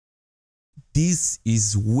This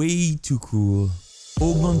is way too cool.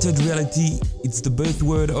 Augmented reality, it's the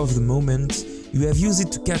buzzword of the moment. You have used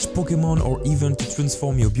it to catch Pokemon or even to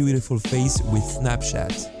transform your beautiful face with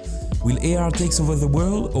Snapchat. Will AR take over the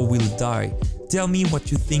world or will it die? Tell me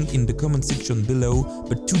what you think in the comment section below,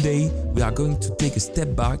 but today we are going to take a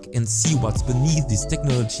step back and see what's beneath this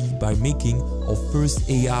technology by making our first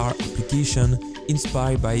AR application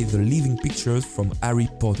inspired by the living pictures from Harry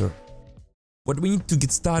Potter. What we need to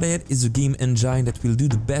get started is a game engine that will do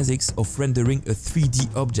the basics of rendering a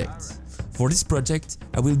 3D object. For this project,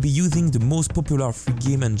 I will be using the most popular free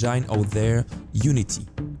game engine out there, Unity.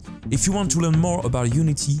 If you want to learn more about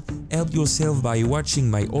Unity, help yourself by watching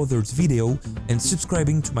my other video and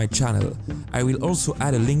subscribing to my channel. I will also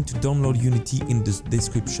add a link to download Unity in the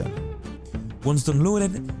description. Once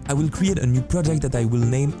downloaded, I will create a new project that I will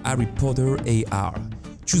name Harry Potter AR.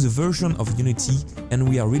 Choose a version of Unity and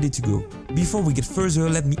we are ready to go. Before we get further,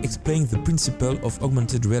 let me explain the principle of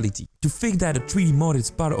augmented reality. To fake that a 3D model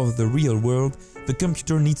is part of the real world, the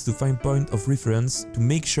computer needs to find point of reference to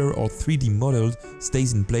make sure our 3D model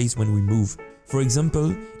stays in place when we move. For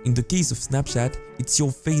example, in the case of Snapchat, it's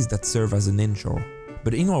your face that serves as an anchor.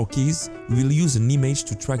 But in our case, we will use an image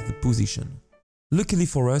to track the position. Luckily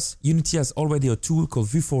for us, Unity has already a tool called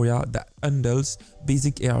Vuforia that handles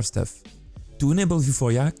basic AR stuff. To enable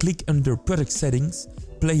Vuforia, click under Project Settings,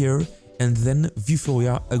 Player, and then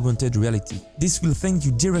Vuforia Augmented Reality. This will send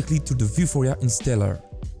you directly to the Vuforia installer.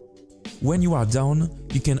 When you are done,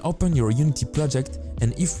 you can open your Unity project,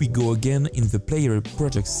 and if we go again in the Player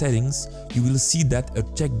Project Settings, you will see that a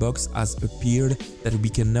checkbox has appeared that we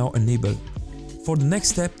can now enable. For the next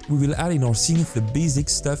step, we will add in our scene the basic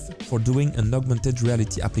stuff for doing an augmented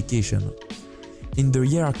reality application. In the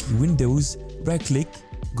hierarchy windows, right-click,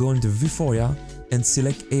 go under Vuforia and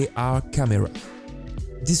select AR camera.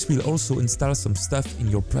 This will also install some stuff in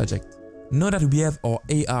your project. Now that we have our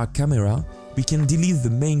AR camera, we can delete the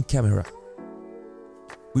main camera.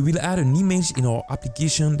 We will add an image in our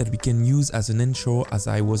application that we can use as an intro as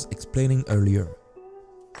I was explaining earlier.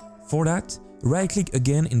 For that, right-click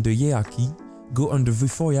again in the hierarchy, go under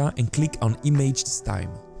Vuforia and click on Image this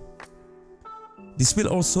time. This will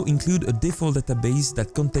also include a default database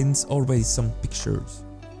that contains already some pictures.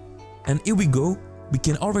 And here we go, we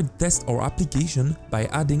can already test our application by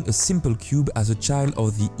adding a simple cube as a child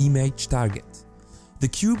of the image target. The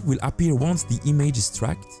cube will appear once the image is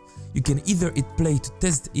tracked. You can either hit play to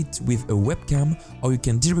test it with a webcam or you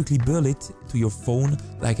can directly build it to your phone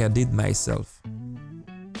like I did myself.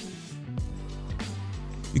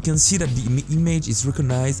 You can see that the image is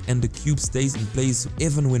recognized and the cube stays in place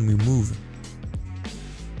even when we move.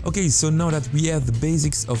 Okay, so now that we have the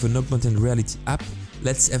basics of an augmented reality app,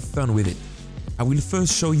 let's have fun with it. I will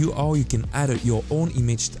first show you how you can add your own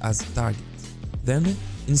image as a target. Then,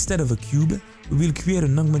 instead of a cube, we will create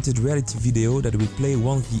an augmented reality video that will play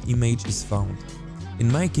once the image is found.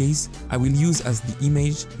 In my case, I will use as the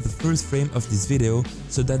image the first frame of this video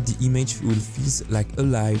so that the image will feel like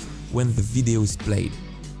alive when the video is played.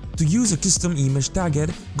 To use a custom image target,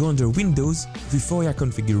 go under Windows, Vuforia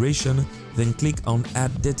Configuration, then click on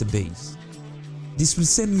Add Database. This will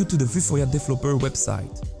send you to the Vuforia developer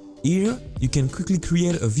website. Here, you can quickly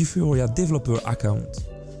create a Vuforia developer account.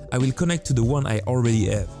 I will connect to the one I already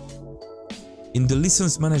have. In the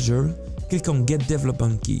License Manager, click on Get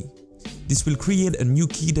Development Key. This will create a new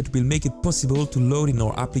key that will make it possible to load in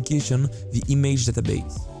our application the image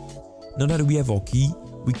database. Now that we have our key,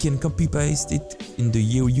 we can copy-paste it in the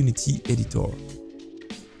Unity editor.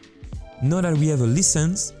 Now that we have a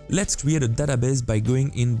license, let's create a database by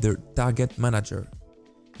going in the Target Manager.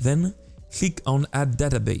 Then, click on Add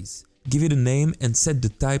Database, give it a name and set the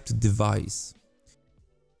type to device.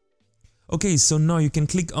 Okay, so now you can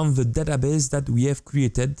click on the database that we have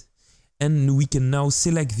created and we can now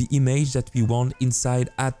select the image that we want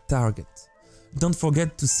inside Add Target. Don't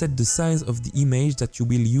forget to set the size of the image that you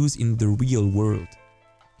will use in the real world.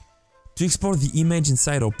 To export the image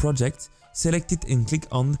inside our project, select it and click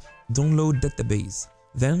on Download Database.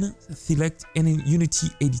 Then select any Unity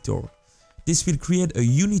editor. This will create a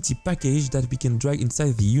Unity package that we can drag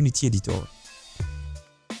inside the Unity editor.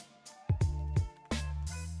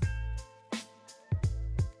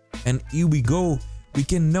 And here we go! We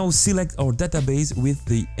can now select our database with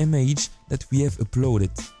the image that we have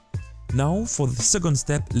uploaded. Now for the second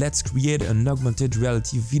step, let's create an augmented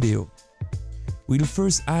reality video. We'll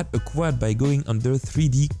first add a quad by going under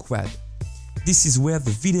 3D quad. This is where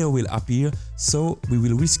the video will appear, so we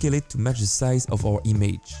will rescale it to match the size of our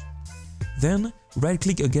image. Then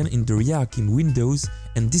right-click again in the hierarchy windows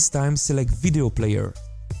and this time select Video Player.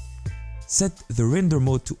 Set the render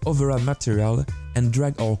mode to overall material and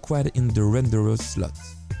drag our quad in the renderer slot.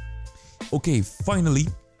 Okay, finally,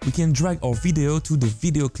 we can drag our video to the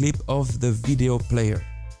video clip of the video player.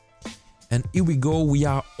 And here we go, we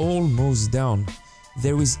are almost done.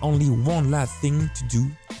 There is only one last thing to do,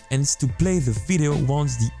 and it's to play the video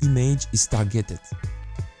once the image is targeted.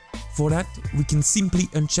 For that, we can simply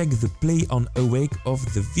uncheck the play on awake of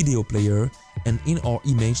the video player, and in our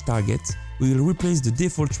image target, we will replace the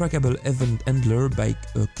default TrackableEventHandler by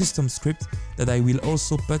a custom script that I will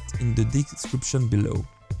also put in the description below.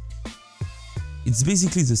 It's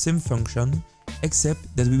basically the same function,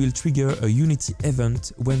 except that we will trigger a Unity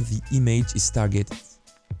event when the image is targeted.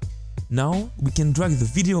 Now we can drag the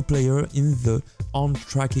video player in the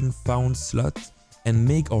onTrackingFound slot and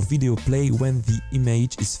make our video play when the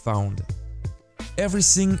image is found.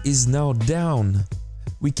 Everything is now done.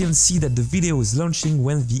 We can see that the video is launching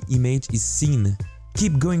when the image is seen.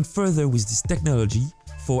 Keep going further with this technology.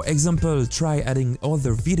 For example, try adding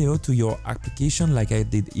other video to your application like I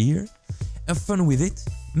did here. Have fun with it,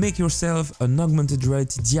 make yourself an augmented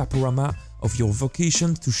reality diaporama of your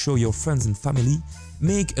vacation to show your friends and family,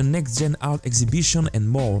 make a next-gen art exhibition and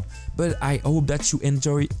more. But I hope that you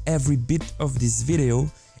enjoy every bit of this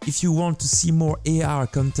video. If you want to see more AR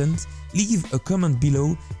content, leave a comment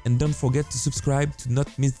below and don't forget to subscribe to not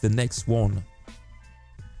miss the next one.